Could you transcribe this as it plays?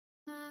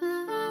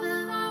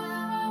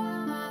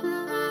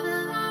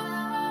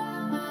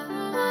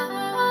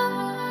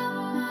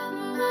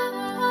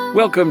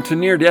Welcome to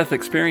Near Death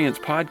Experience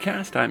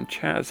Podcast. I'm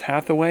Chaz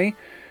Hathaway.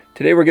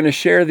 Today we're going to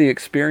share the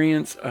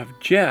experience of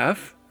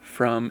Jeff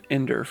from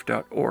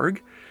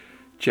NDERF.org.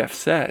 Jeff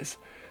says,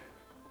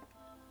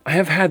 I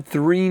have had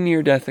 3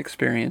 near-death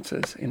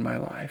experiences in my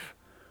life.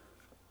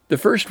 The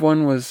first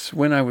one was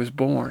when I was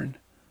born.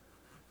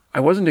 I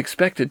wasn't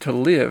expected to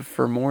live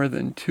for more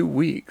than 2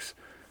 weeks.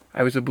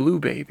 I was a blue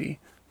baby.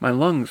 My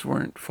lungs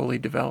weren't fully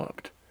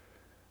developed.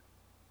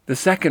 The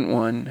second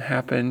one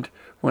happened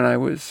when I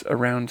was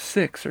around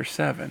 6 or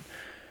 7.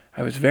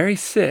 I was very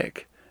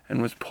sick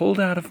and was pulled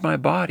out of my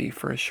body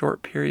for a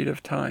short period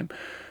of time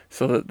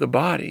so that the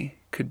body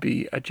could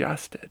be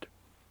adjusted.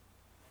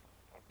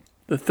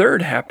 The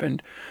third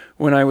happened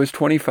when I was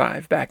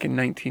 25 back in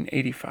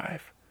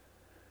 1985.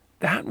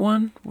 That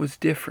one was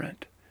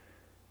different.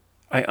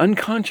 I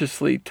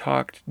unconsciously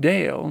talked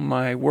Dale,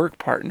 my work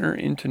partner,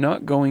 into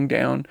not going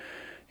down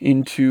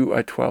into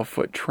a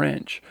 12-foot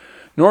trench.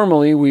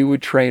 Normally, we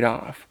would trade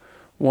off.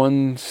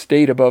 One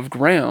stayed above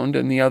ground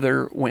and the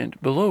other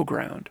went below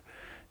ground.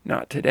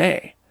 Not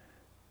today.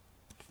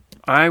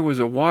 I was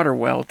a water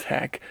well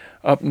tech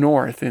up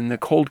north in the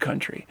cold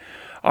country.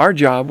 Our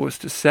job was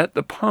to set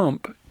the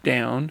pump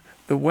down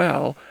the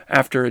well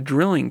after a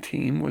drilling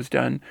team was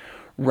done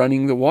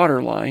running the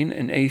water line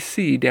and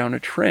AC down a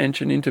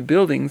trench and into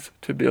buildings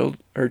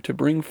to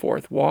bring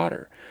forth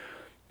water.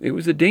 It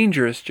was a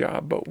dangerous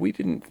job, but we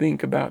didn't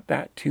think about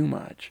that too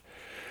much.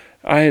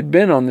 I had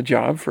been on the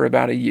job for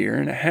about 1.5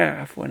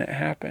 years when it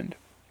happened.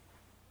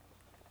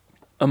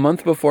 A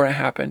month before it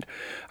happened,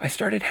 I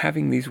started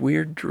having these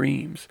weird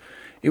dreams.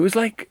 It was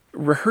like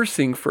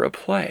rehearsing for a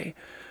play.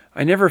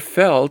 I never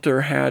felt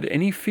or had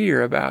any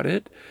fear about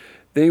it.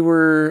 They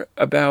were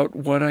about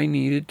what I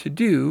needed to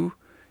do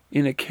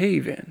in a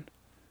cave-in.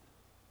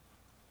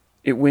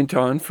 It went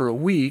on for a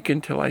week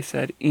until I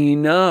said,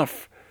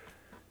 enough.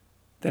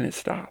 Then it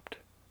stopped.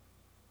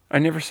 I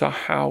never saw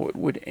how it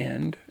would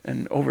end,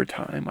 and over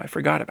time, I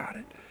forgot about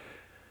it.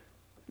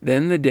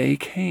 Then the day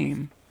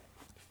came.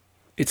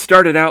 It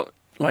started out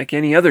like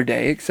any other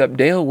day, except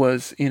Dale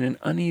was in an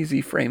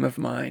uneasy frame of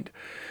mind.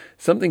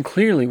 Something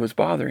clearly was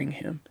bothering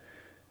him.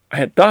 I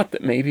had thought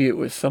that maybe it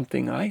was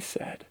something I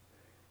said.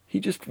 He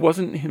just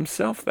wasn't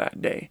himself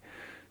that day.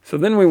 So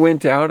then we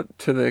went out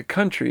to the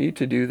country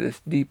to do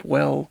this deep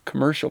well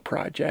commercial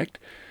project.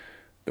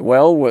 The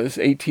well was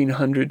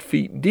 1,800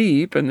 feet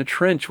deep, and the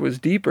trench was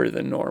deeper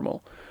than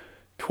normal,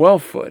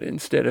 12 foot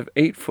instead of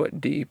 8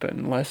 foot deep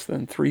and less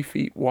than 3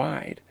 feet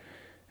wide,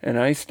 and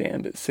I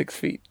stand at 6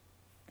 feet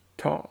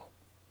tall.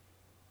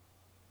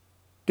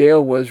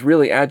 Dale was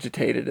really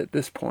agitated at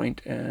this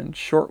point and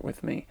short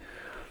with me.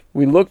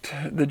 We looked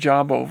the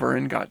job over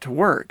and got to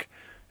work.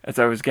 As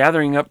I was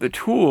gathering up the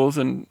tools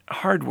and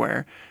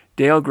hardware,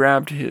 Dale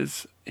grabbed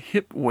his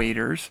hip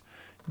waders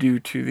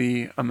due to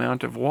the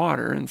amount of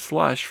water and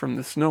slush from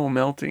the snow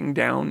melting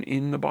down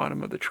in the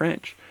bottom of the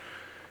trench.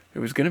 It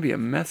was going to be a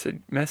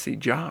messy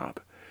job.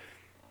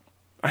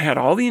 I had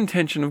all the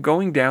intention of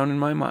going down in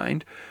my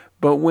mind,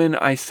 but when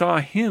I saw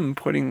him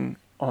putting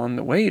on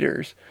the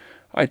waders,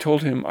 I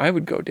told him I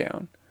would go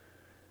down.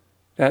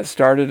 That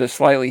started a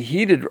slightly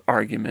heated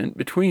argument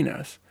between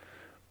us.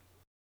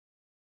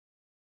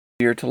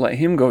 To let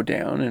him go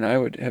down, and I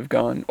would have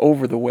gone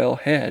over the well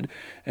head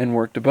and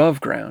worked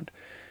above ground.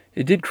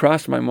 It did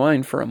cross my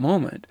mind for a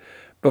moment,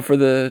 but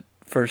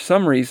for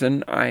some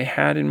reason I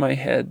had in my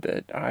head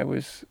that I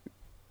was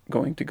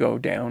going to go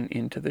down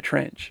into the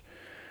trench.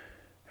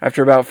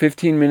 After about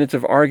 15 minutes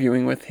of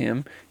arguing with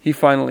him, he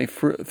finally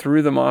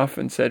threw them off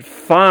and said,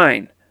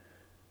 "Fine."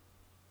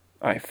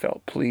 I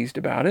felt pleased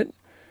about it.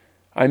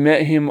 I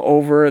met him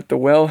over at the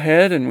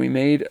wellhead, and we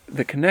made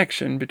the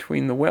connection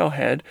between the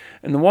wellhead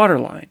and the water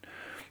line.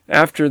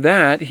 After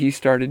that, he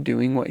started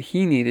doing what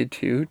he needed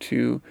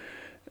to,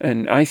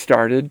 and I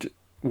started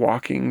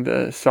walking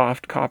the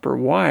soft copper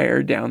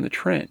wire down the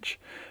trench.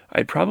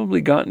 I'd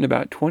probably gotten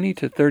about 20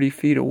 to 30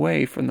 feet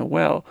away from the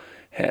well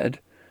head,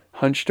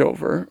 hunched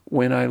over,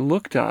 when I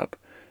looked up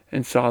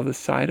and saw the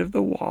side of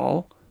the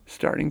wall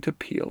starting to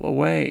peel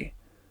away.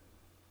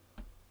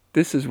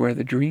 This is where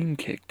the dream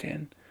kicked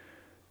in.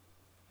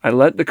 I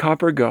let the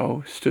copper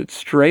go, stood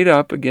straight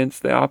up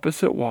against the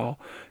opposite wall,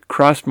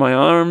 crossed my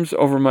arms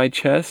over my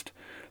chest,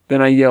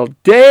 then I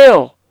yelled,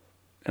 "Dale!"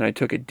 And I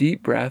took a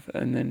deep breath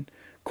and then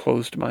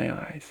closed my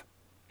eyes.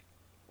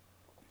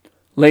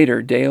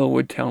 Later, Dale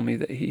would tell me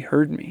that he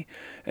heard me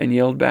and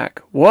yelled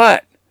back,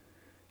 "What?"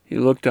 He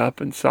looked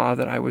up and saw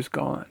that I was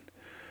gone.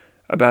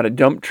 About a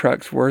dump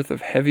truck's worth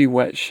of heavy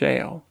wet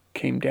shale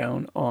came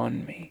down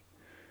on me.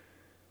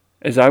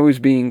 As I was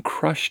being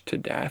crushed to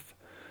death,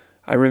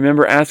 I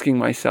remember asking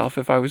myself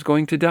if I was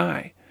going to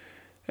die.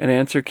 An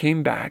answer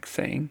came back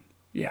saying,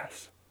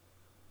 yes.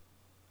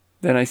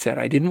 Then I said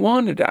I didn't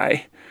want to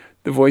die.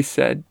 The voice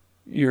said,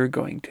 "You're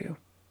going to."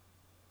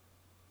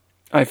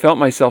 I felt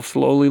myself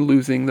slowly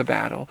losing the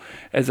battle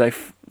as I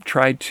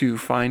tried to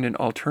find an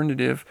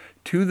alternative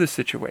to the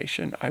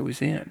situation I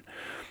was in.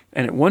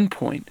 And at one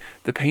point,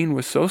 the pain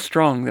was so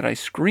strong that I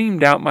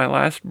screamed out my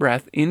last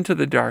breath into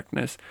the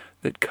darkness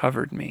that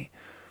covered me.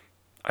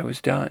 I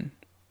was done.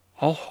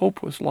 All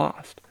hope was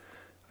lost.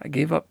 I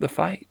gave up the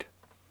fight.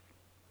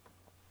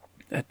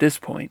 At this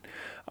point,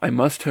 I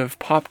must have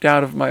popped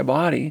out of my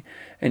body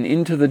and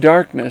into the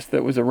darkness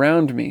that was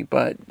around me,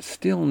 but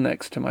still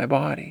next to my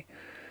body.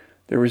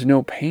 There was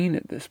no pain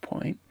at this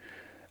point.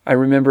 I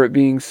remember it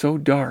being so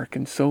dark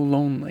and so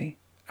lonely,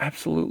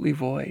 absolutely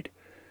void.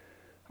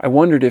 I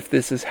wondered if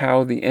this is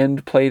how the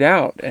end played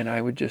out, and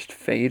I would just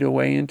fade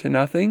away into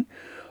nothing,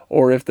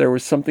 or if there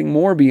was something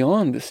more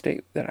beyond the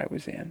state that I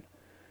was in.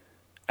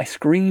 I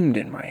screamed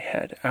in my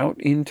head out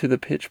into the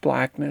pitch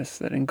blackness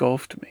that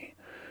engulfed me.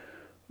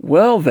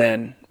 Well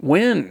then,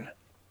 when?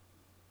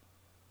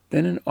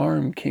 Then an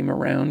arm came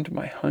around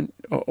my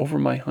hunched over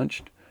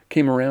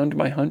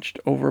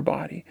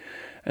body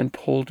and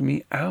pulled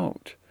me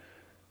out.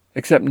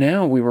 Except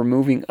now we were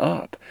moving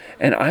up,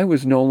 and I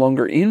was no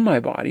longer in my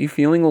body,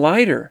 feeling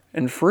lighter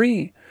and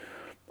free.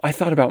 I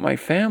thought about my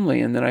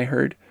family, and then I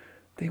heard,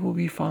 "They will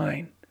be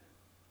fine."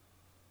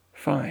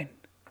 Fine,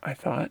 I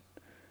thought.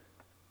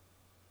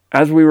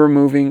 As we were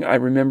moving, I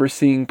remember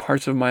seeing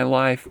parts of my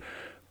life,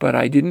 but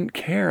I didn't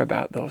care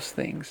about those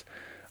things.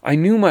 I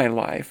knew my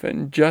life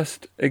and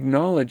just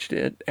acknowledged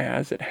it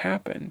as it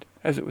happened,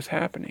 as it was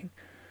happening.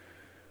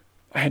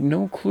 I had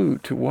no clue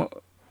to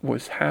what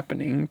was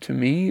happening to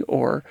me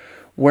or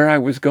where I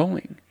was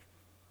going.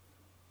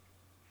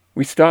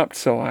 We stopped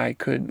so I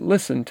could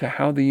listen to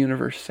how the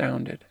universe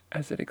sounded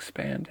as it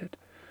expanded.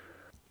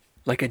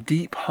 Like a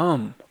deep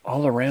hum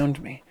all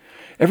around me.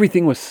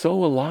 Everything was so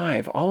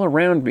alive all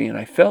around me, and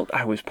I felt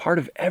I was part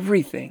of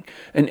everything,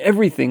 and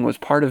everything was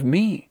part of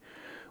me.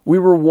 We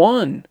were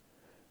one.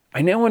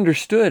 I now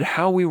understood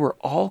how we were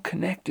all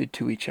connected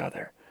to each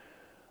other.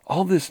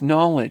 All this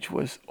knowledge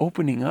was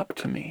opening up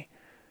to me.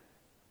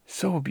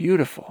 So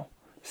beautiful,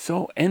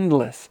 so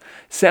endless.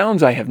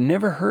 Sounds I have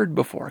never heard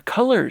before.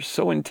 Colors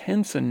so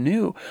intense and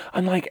new,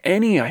 unlike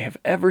any I have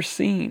ever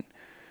seen.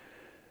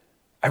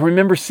 I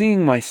remember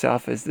seeing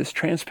myself as this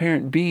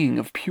transparent being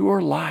of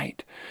pure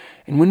light.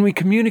 And when we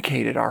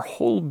communicated, our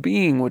whole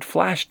being would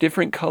flash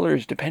different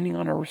colors depending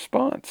on our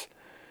response.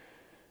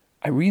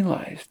 I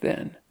realized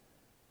then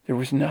there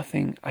was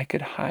nothing I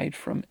could hide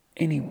from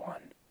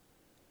anyone.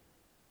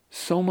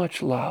 So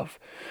much love,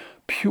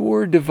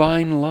 pure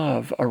divine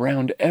love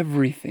around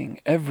everything,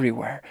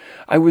 everywhere.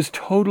 I was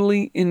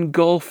totally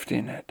engulfed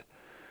in it.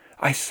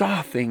 I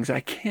saw things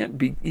I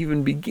can't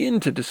even begin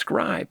to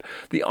describe.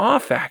 The awe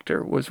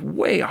factor was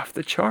way off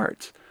the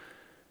charts.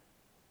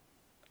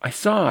 I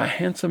saw a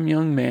handsome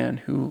young man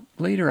who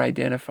later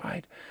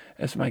identified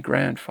as my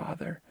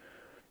grandfather.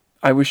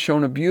 I was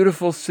shown a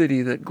beautiful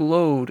city that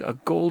glowed a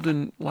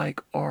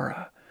golden-like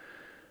aura.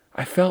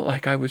 I felt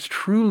like I was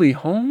truly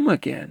home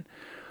again.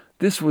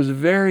 This was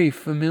very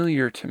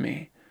familiar to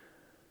me.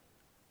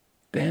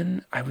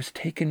 Then I was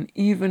taken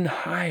even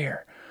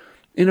higher.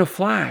 In a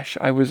flash,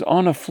 I was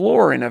on a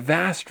floor in a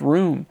vast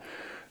room.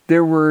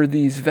 There were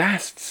these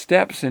vast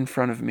steps in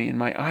front of me, and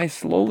my eyes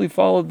slowly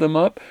followed them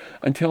up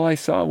until I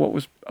saw what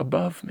was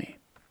above me.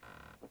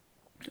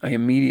 I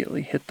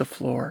immediately hit the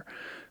floor,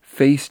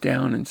 face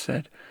down, and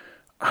said,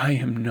 "I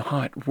am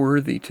not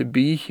worthy to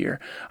be here.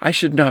 I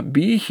should not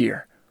be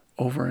here,"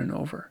 over and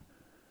over.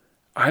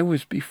 I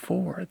was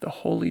before the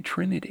Holy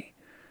Trinity.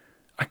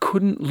 I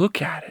couldn't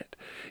look at it.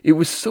 It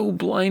was so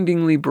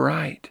blindingly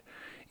bright.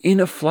 In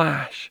a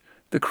flash,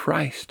 the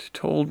Christ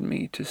told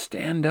me to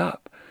stand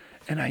up,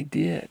 and I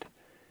did.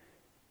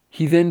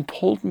 He then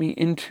pulled me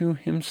into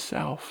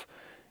himself,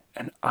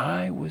 and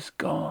I was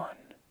gone.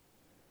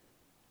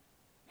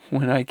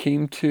 When I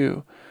came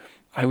to,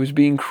 I was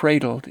being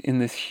cradled in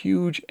this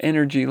huge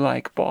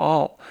energy-like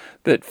ball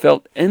that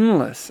felt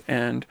endless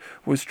and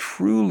was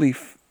truly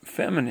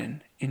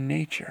feminine in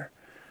nature.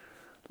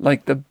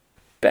 Like the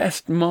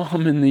best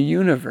mom in the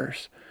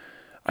universe,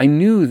 I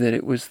knew that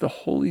it was the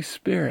Holy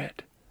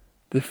Spirit,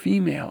 the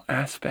female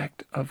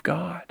aspect of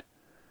God,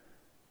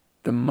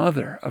 the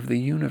mother of the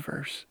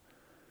universe.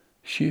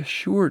 She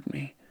assured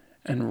me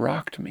and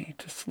rocked me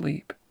to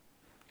sleep.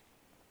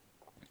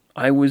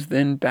 I was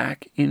then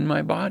back in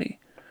my body.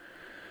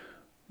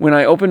 When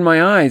I opened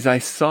my eyes, I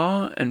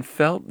saw and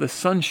felt the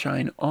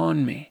sunshine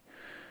on me.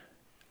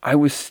 I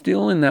was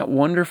still in that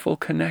wonderful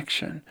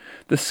connection.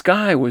 The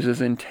sky was as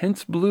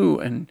intense blue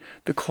and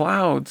the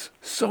clouds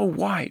so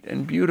white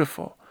and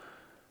beautiful.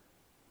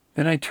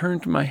 Then I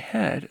turned my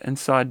head and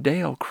saw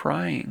Dale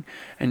crying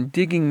and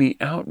digging me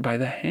out by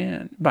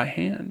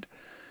hand.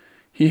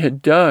 He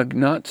had dug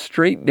not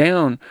straight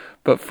down,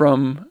 but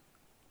from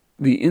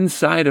the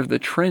inside of the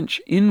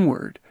trench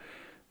inward.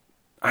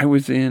 I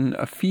was in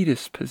a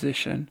fetus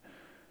position.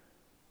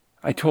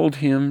 I told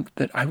him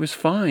that I was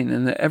fine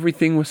and that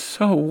everything was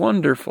so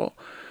wonderful,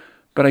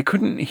 but I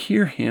couldn't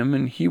hear him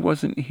and he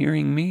wasn't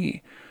hearing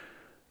me.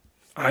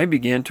 I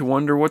began to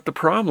wonder what the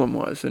problem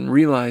was and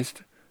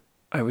realized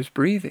I was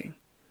breathing.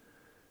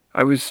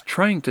 I was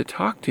trying to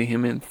talk to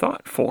him in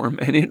thought form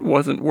and it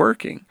wasn't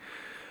working.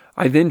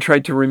 I then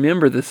tried to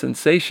remember the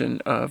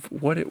sensation of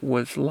what it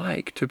was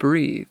like to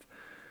breathe.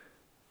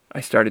 I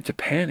started to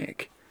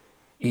panic.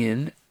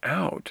 In,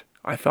 out.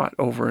 I thought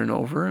over and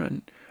over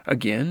and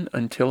again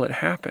until it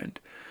happened.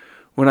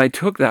 When I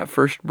took that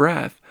first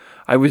breath,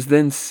 I was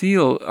then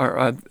seated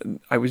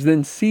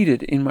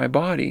in my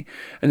body,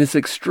 and this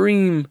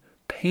extreme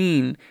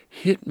pain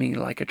hit me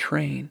like a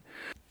train.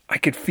 I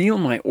could feel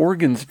my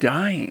organs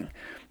dying,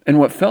 and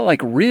what felt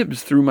like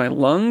ribs through my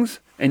lungs,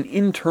 and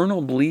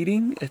internal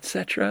bleeding,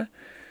 etc.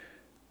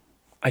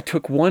 I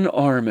took one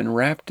arm and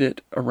wrapped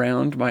it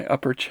around my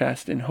upper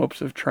chest in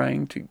hopes of try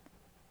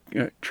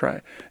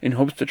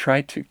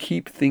to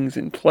keep things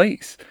in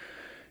place.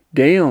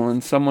 Dale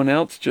and someone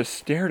else just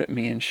stared at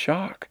me in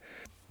shock.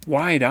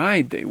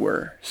 Wide-eyed they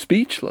were,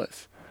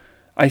 speechless.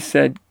 I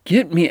said,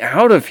 "Get me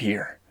out of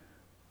here."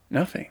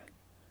 Nothing.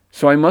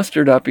 So I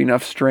mustered up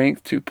enough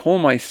strength to pull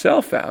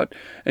myself out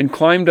and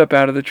climbed up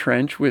out of the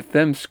trench with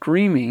them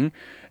screaming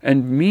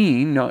and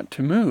me not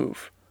to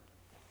move.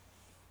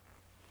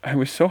 I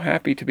was so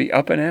happy to be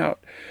up and out.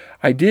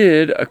 I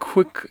did a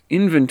quick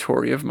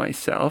inventory of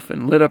myself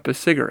and lit up a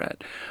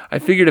cigarette. I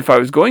figured if I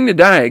was going to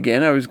die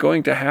again, I was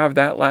going to have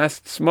that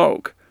last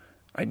smoke.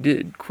 I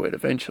did quit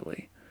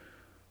eventually.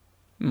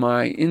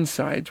 My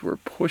insides were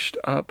pushed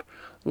up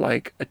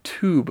like a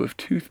tube of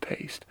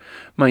toothpaste.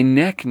 My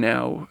neck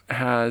now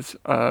has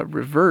a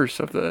reverse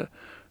of the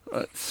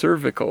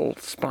cervical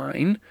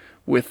spine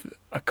with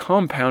a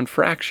compound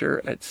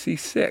fracture at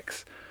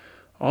C6.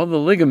 All the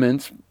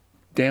ligaments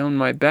down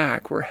my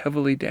back were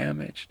heavily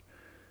damaged.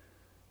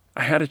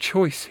 I had a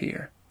choice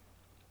here.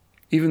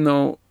 Even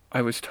though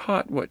I was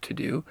taught what to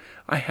do,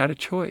 I had a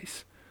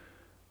choice.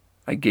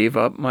 I gave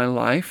up my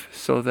life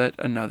so that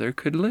another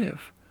could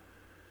live.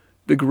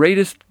 The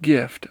greatest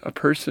gift a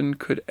person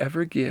could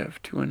ever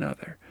give to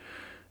another.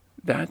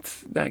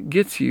 That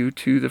gets you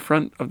to the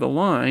front of the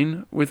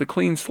line with a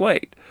clean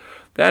slate.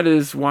 That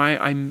is why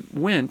I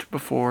went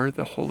before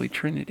the Holy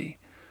Trinity.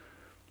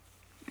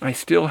 I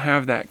still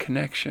have that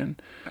connection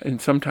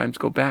and sometimes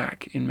go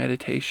back in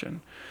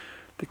meditation.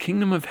 The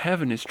kingdom of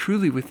heaven is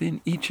truly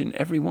within each and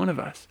every one of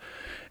us,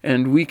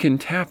 and we can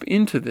tap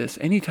into this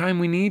anytime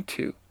we need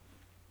to.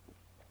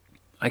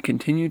 I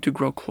continue to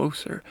grow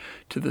closer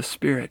to the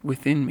Spirit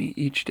within me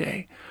each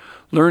day,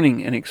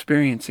 learning and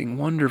experiencing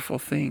wonderful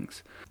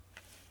things.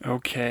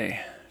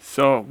 Okay,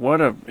 so what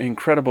an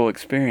incredible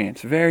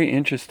experience. Very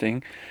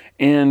interesting.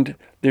 And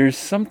there's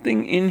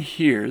something in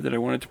here that I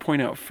wanted to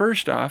point out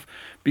first off,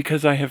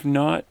 because I have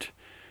not,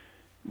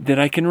 that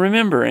I can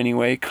remember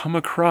anyway, come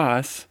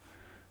across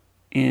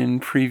in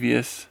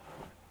previous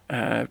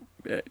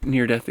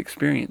near-death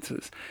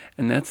experiences.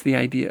 And that's the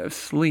idea of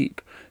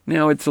sleep.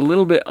 Now, it's a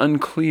little bit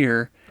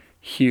unclear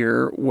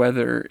here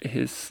whether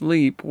his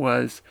sleep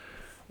was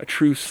a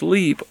true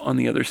sleep on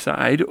the other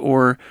side,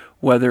 or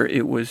whether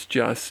it was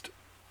just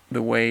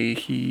the way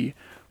he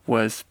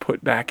was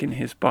put back in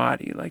his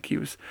body, like he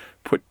was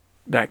put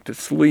back to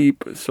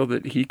sleep so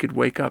that he could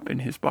wake up in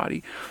his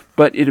body.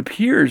 But it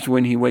appears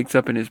when he wakes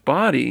up in his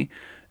body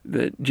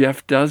that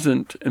Jeff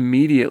doesn't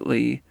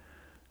immediately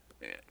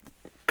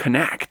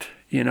connect.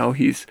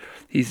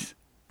 He's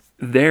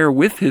there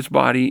with his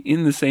body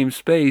in the same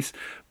space,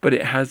 but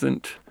it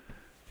hasn't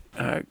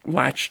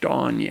latched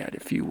on yet,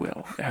 if you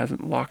will. It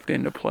hasn't locked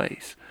into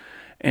place.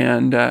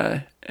 And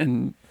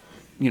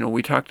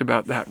we talked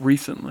about that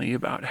recently,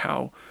 about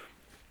how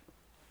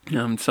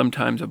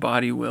sometimes a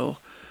body will,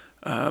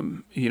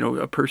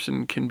 a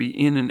person can be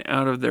in and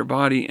out of their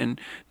body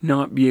and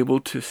not be able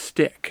to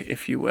stick,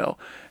 if you will.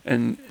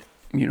 And,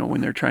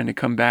 when they're trying to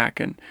come back.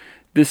 And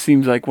this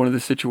seems like one of the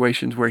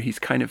situations where he's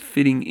kind of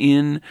fitting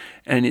in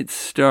and it's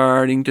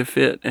starting to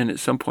fit, and at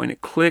some point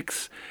it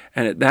clicks,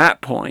 and at that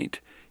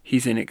point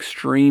he's in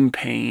extreme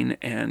pain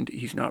and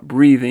he's not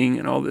breathing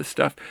and all this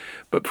stuff.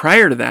 But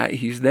prior to that,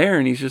 he's there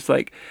and he's just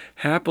like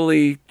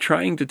happily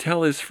trying to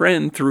tell his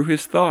friend through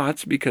his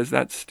thoughts, because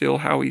that's still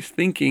how he's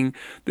thinking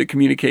the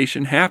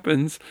communication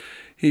happens.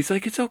 He's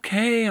like, "It's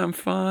okay, I'm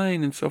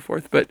fine," and so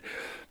forth. But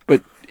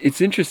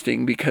it's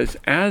interesting because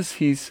as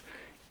he's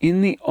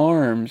in the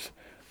arms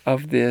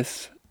of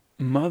this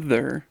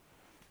mother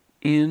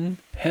in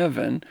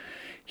heaven,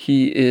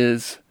 he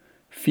is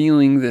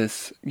feeling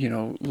this,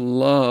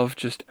 love,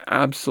 just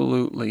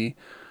absolutely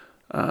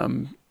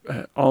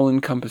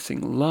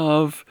all-encompassing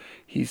love.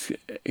 He's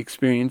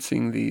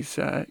experiencing these,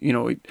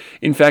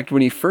 in fact,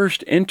 when he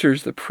first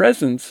enters the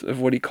presence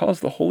of what he calls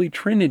the Holy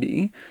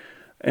Trinity,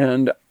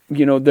 and,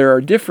 there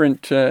are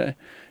different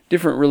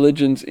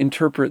religions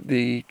interpret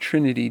the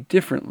Trinity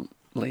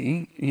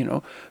differently,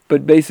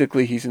 but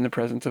basically he's in the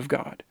presence of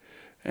God.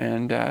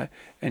 And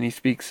he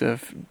speaks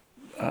of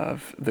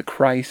the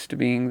Christ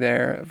being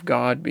there, of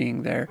God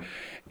being there,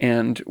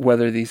 and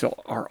whether these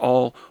are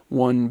all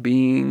one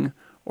being,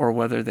 or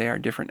whether they are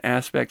different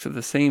aspects of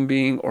the same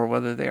being, or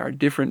whether they are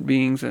different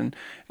beings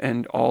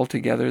and all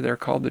together they're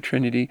called the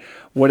Trinity.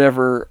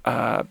 Whatever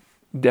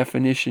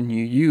definition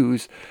you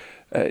use,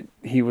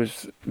 he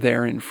was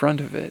there in front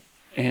of it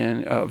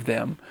and of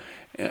them,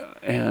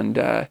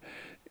 and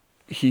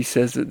he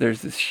says that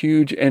there's this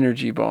huge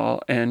energy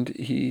ball, and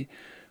he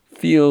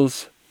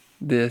feels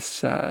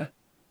this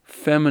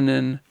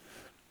feminine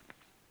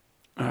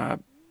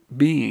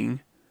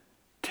being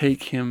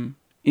take him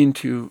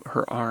into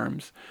her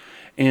arms.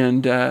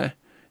 And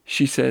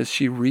she says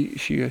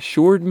she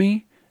assured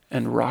me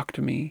and rocked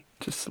me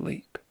to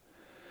sleep.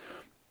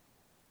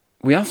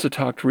 We also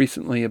talked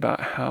recently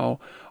about how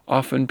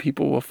often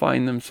people will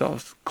find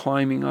themselves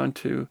climbing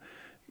onto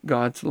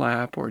God's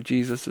lap or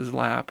Jesus's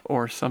lap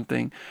or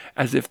something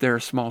as if they're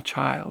a small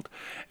child.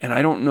 And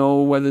I don't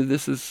know whether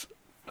this is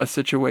a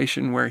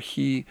situation where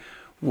he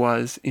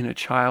was in a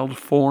child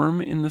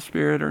form in the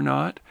spirit or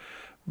not,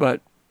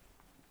 but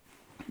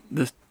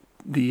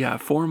the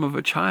form of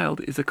a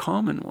child is a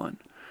common one.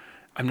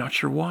 I'm not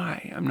sure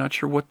why. I'm not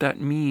sure what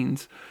that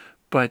means,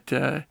 but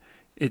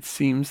it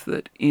seems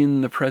that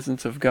in the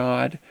presence of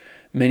God,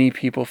 many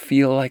people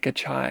feel like a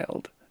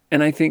child.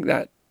 And I think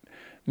that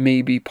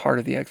may be part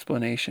of the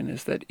explanation,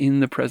 is that in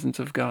the presence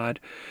of God,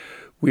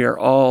 we are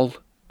all,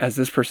 as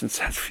this person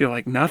says, feel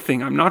like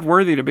nothing. I'm not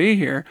worthy to be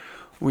here.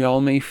 We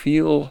all may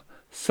feel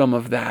some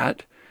of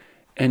that,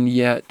 and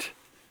yet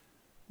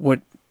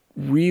what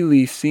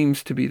really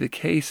seems to be the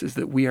case is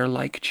that we are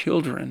like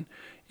children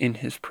in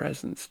his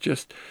presence.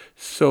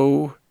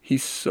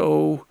 He's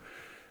so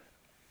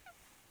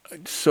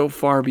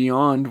far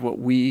beyond what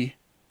we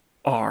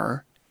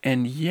are,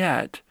 and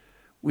yet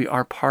we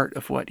are part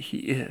of what he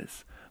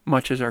is,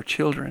 much as our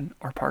children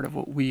are part of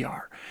what we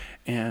are.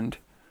 And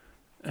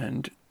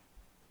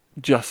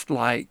just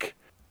like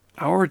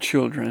our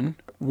children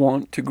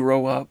want to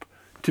grow up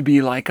to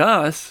be like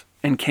us,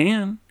 and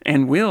can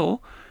and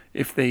will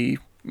if they,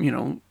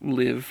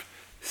 live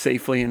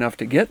safely enough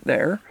to get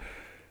there,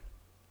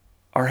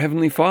 our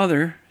Heavenly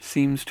Father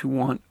seems to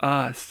want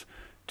us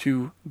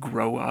to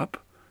grow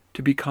up,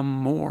 to become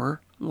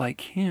more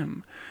like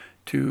him,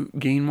 to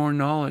gain more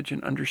knowledge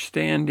and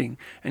understanding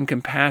and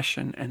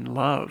compassion and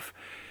love.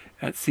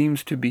 That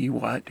seems to be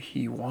what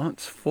he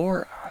wants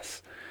for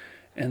us.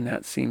 And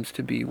that seems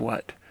to be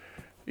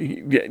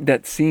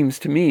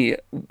to me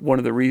one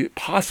of the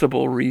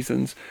possible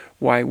reasons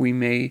why we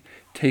may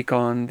take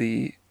on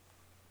the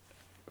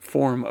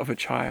form of a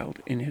child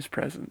in his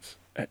presence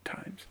at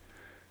times.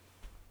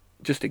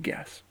 Just a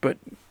guess, but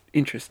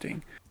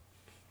interesting.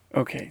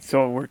 Okay,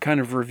 so we're kind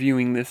of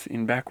reviewing this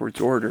in backwards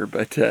order,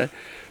 but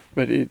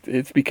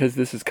it's because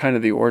this is kind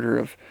of the order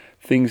of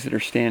things that are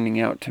standing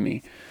out to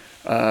me.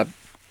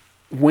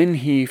 When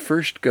he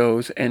first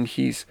goes and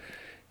he's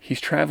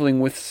traveling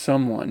with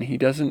someone, he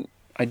doesn't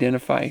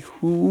identify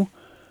who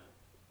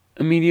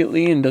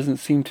immediately and doesn't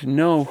seem to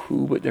know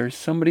who, but there's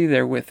somebody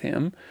there with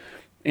him,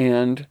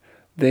 and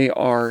they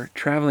are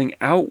traveling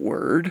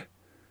outward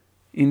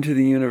into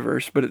the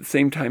universe, but at the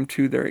same time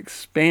too, they're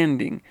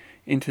expanding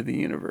into the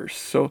universe.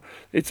 So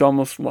it's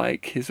almost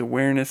like his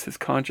awareness, his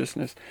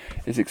consciousness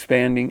is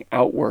expanding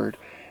outward.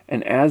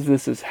 And as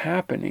this is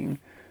happening,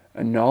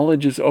 a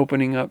knowledge is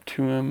opening up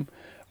to him,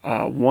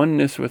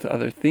 oneness with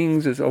other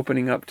things is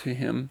opening up to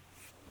him.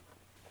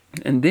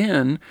 And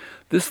then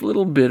this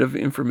little bit of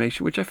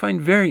information, which I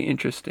find very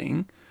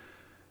interesting,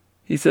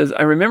 he says,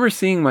 I remember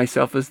seeing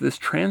myself as this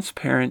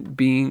transparent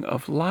being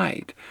of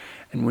light.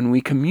 And when we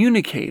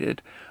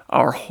communicated,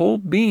 our whole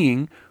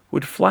being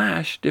would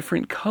flash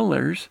different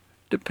colors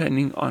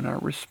depending on our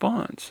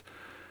response.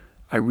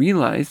 I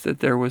realized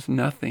that there was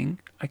nothing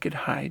I could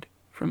hide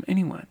from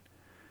anyone.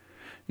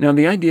 Now,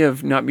 the idea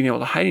of not being able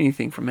to hide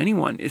anything from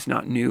anyone is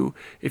not new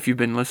if you've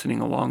been listening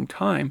a long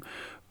time,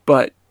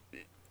 but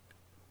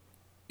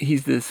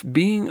he's this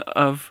being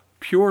of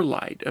pure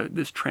light,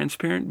 this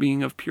transparent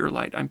being of pure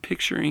light. I'm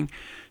picturing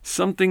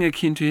something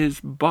akin to his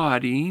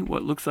body,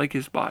 what looks like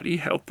his body,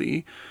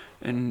 healthy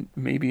and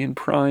maybe in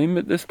prime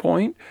at this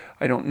point.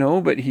 I don't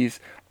know, but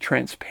he's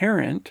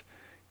transparent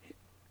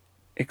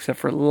except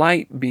for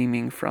light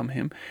beaming from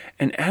him.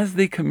 And as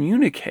they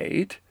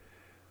communicate,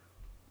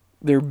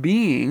 their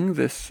being,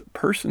 this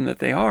person that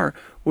they are,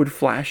 would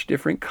flash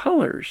different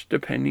colors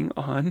depending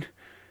on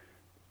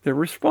their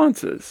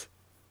responses.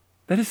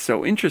 That is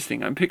so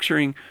interesting. I'm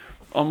picturing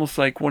almost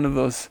like one of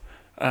those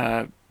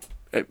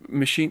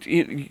machines.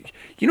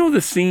 You know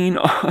the scene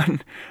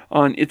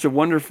on It's a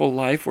Wonderful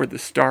Life where the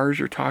stars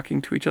are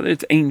talking to each other?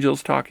 It's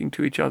angels talking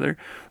to each other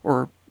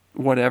or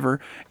whatever.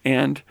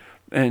 And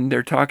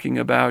they're talking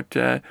about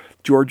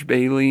George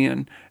Bailey,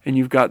 and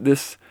you've got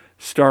this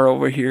star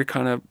over here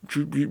kind of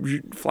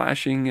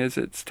flashing as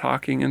it's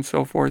talking and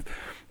so forth.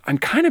 I'm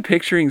kind of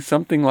picturing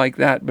something like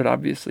that, but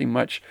obviously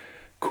much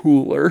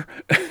cooler.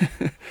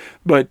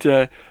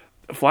 But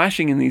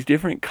flashing in these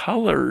different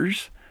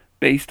colors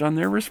based on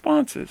their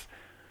responses.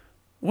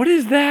 What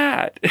is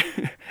that?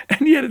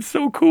 And yet it's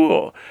so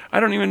cool. I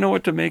don't even know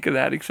what to make of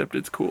that, except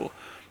it's cool.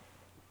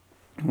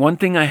 One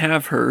thing I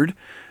have heard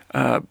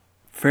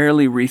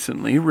fairly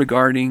recently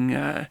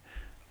regarding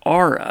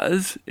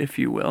auras, if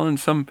you will, and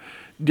some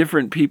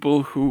different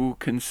people who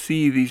can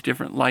see these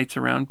different lights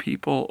around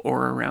people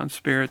or around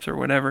spirits or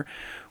whatever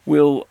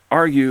will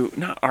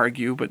not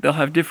argue, but they'll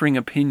have differing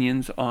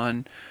opinions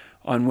on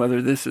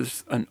whether this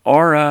is an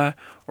aura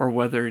or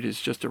whether it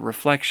is just a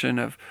reflection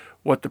of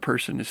what the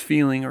person is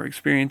feeling or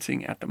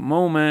experiencing at the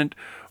moment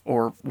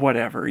or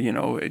whatever,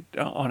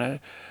 on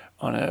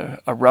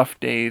a rough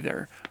day,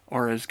 their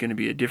aura is going to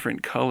be a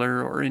different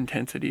color or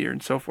intensity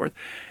and so forth.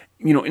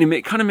 And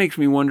it kind of makes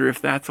me wonder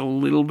if that's a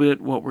little bit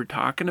what we're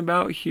talking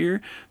about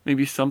here.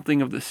 Maybe something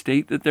of the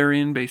state that they're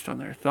in based on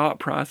their thought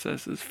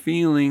processes,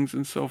 feelings,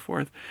 and so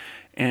forth.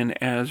 And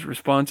as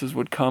responses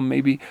would come,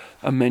 maybe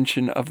a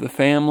mention of the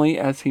family,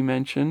 as he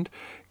mentioned,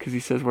 because he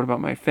says, what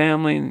about my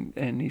family?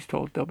 And he's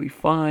told they'll be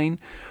fine.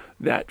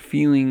 That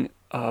feeling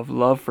of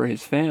love for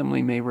his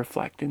family may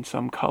reflect in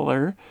some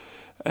color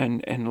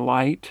and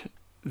light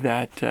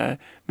that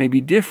may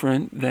be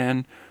different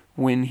than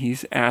when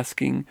he's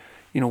asking,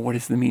 what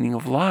is the meaning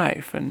of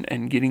life,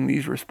 and getting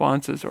these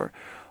responses, or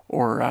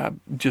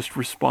just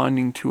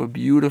responding to a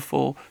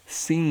beautiful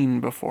scene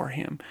before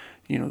him,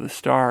 the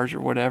stars or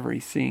whatever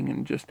he's seeing,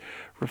 and just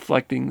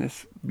reflecting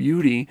this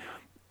beauty.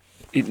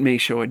 It may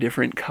show a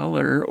different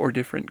color or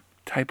different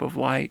type of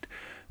light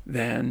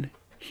than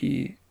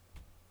he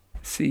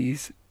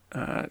sees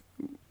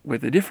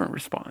with a different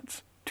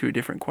response to a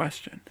different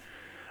question.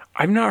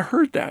 I've not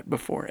heard that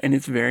before, and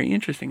it's very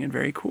interesting and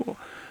very cool.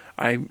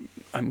 I'm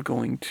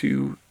going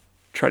to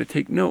try to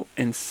take note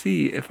and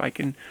see if I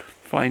can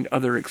find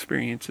other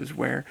experiences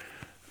where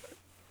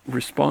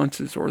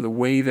responses or the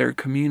way they're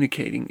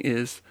communicating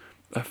is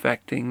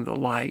affecting the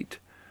light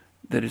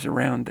that is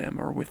around them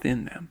or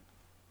within them.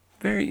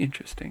 Very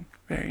interesting,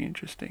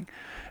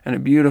 and a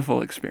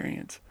beautiful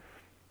experience.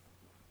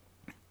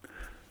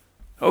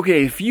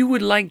 Okay, if you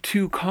would like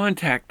to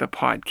contact the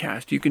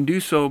podcast, you can do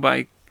so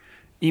by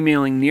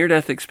emailing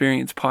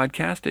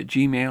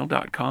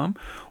near-death-experience-podcast@gmail.com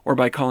or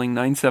by calling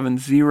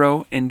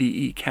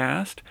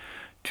 970-NDE-CAST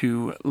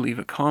to leave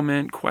a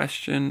comment,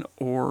 question,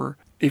 or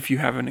if you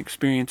have an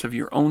experience of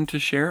your own to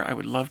share, I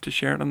would love to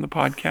share it on the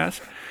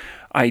podcast.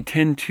 I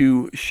tend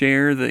to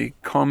share the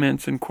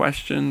comments and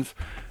questions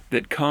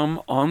that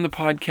come on the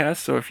podcast,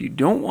 so if you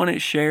don't want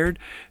it shared,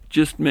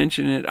 just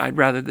mention it. I'd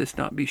rather this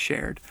not be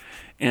shared.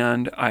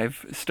 And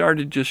I've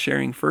started just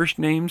sharing first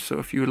names, so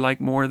if you would like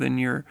more than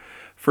your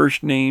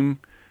first name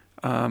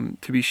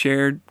to be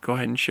shared, go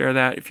ahead and share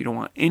that. If you don't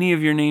want any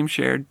of your name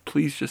shared,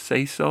 please just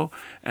say so,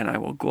 and I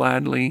will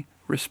gladly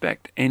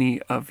respect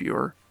any of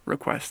your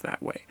requests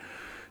that way.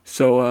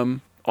 So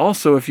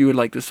also, if you would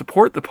like to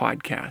support the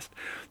podcast,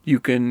 you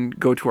can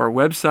go to our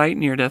website,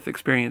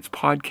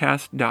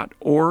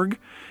 near-death-experience-podcast.org,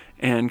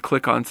 and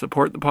click on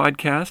Support the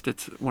Podcast.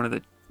 It's one of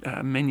the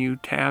menu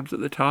tabs at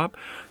the top.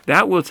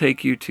 That will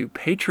take you to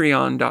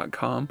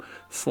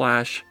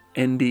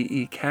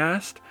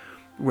patreon.com/NDEcast,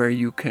 where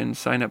you can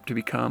sign up to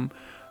become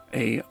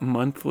a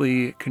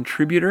monthly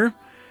contributor.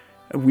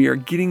 We are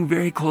getting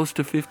very close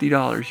to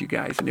 $50, you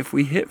guys. And if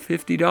we hit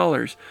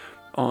 $50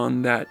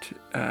 on that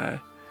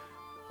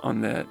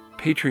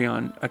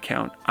Patreon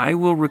account, I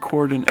will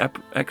record an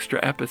extra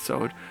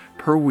episode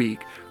per week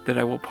that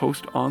I will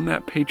post on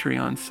that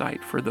Patreon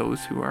site for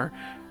those who are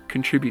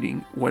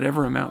contributing,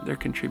 whatever amount they're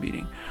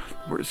contributing.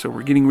 So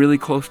we're getting really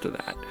close to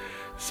that.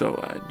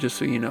 So just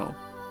so you know.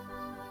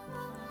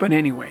 But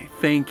anyway,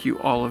 thank you,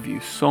 all of you,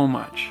 so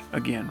much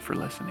again for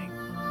listening.